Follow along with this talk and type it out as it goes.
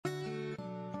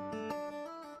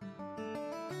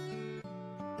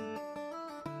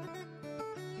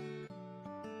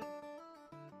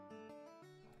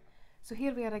So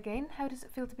here we are again. How does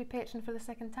it feel to be patron for the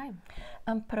second time?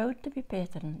 I'm proud to be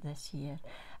patron this year.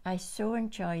 I so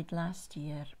enjoyed last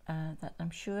year that I'm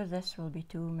sure this will be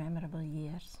 2 memorable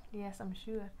years. Yes, I'm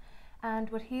sure. And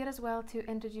we're here as well to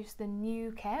introduce the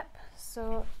new cap.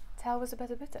 So tell us a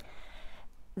bit about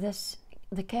it.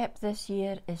 The cap this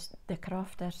year is the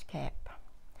Crofter's cap.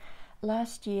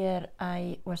 Last year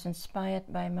I was inspired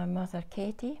by my mother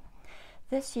Katie.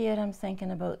 This year I'm thinking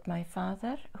about my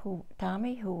father,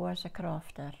 Tammy, who was a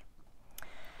crofter,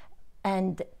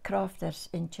 and crofters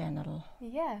in general.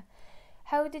 Yeah.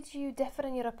 How did you differ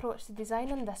in your approach to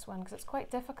designing this one? Because it's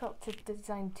quite difficult to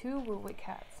design 2 woolwick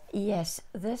hats. Yes,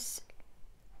 this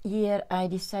year I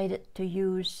decided to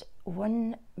use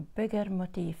one bigger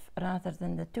motif rather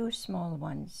than the 2 small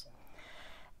ones.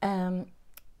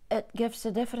 It gives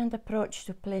a different approach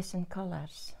to placing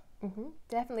colours.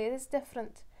 Definitely, it is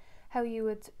different how you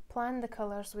would plan the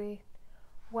colours with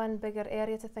one bigger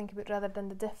area to think about rather than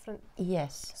the different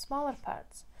smaller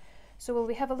parts. So will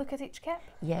we have a look at each cap?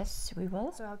 Yes, we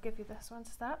will. So I'll give you this one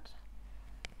to start.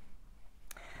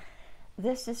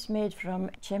 This is made from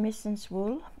Jamieson's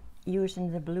wool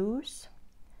using the blues.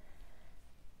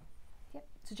 Yep,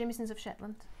 so Jamieson's of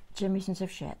Shetland. Jamieson's of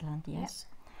Shetland, yes.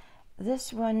 Yep.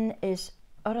 This one is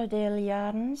Uradale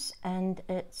yarns, and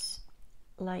it's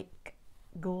like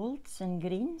golds and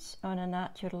greens on a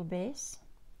natural base.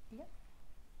 Yep.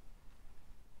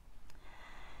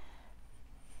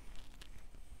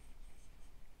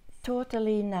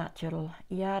 Totally natural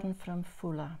yarn from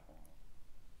Fulla.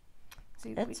 So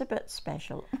it's a bit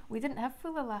special. We didn't have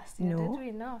Fulla last year, no. did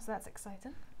we? No, so that's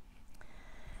exciting.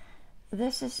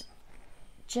 This is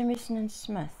Jamieson and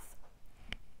Smith.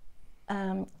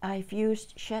 I've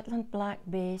used Shetland black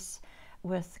base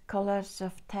with colours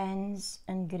of tans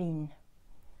and green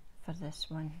for this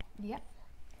one. Yep.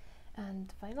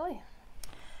 And finally,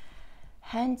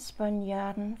 hand spun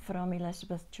yarn from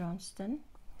Elizabeth Johnston,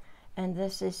 and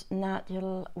this is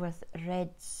natural with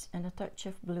reds and a touch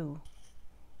of blue.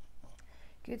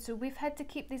 Good, so we've had to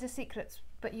keep these a secret,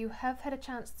 but you have had a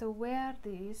chance to wear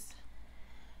these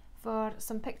for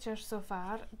some pictures so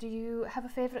far. Do you have a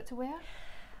favourite to wear?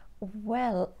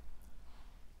 Well,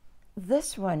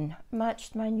 this one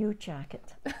matched my new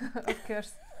jacket. Of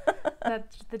course.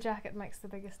 The jacket makes the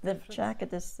biggest difference. The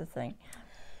jacket is the thing.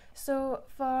 So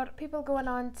for people going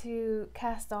on to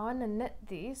cast on and knit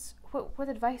these, what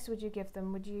advice would you give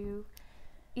them? Would you,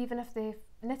 even if they've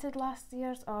knitted last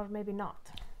year's, or maybe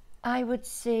not? I would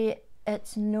say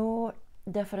it's no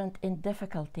different in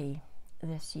difficulty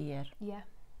this year. Yeah.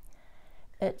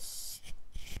 It's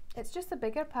just a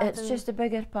bigger pattern. It's just a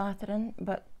bigger pattern,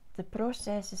 but the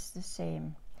process is the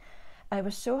same. I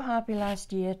was so happy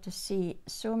last year to see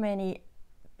so many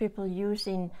people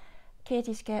using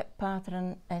Katie's cap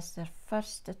pattern as their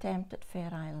first attempt at Fair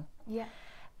Isle. Yeah.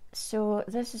 So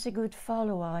this is a good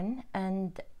follow-on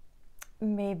and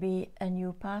maybe a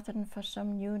new pattern for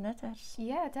some new knitters.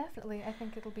 Yeah, definitely. I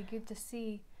think it'll be good to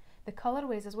see the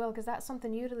colourways as well, because that's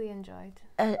something you really enjoyed.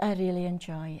 I really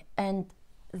enjoy, and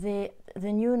the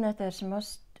new knitters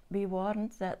must be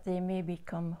warned that they may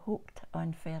become hooked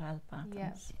on Fair Isle patterns.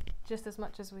 Yes, just as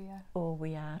much as we are. Oh,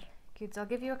 we are. Good, so I'll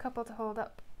give you a couple to hold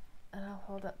up, and I'll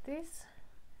hold up these.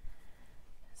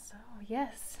 So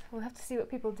yes, we'll have to see what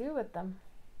people do with them.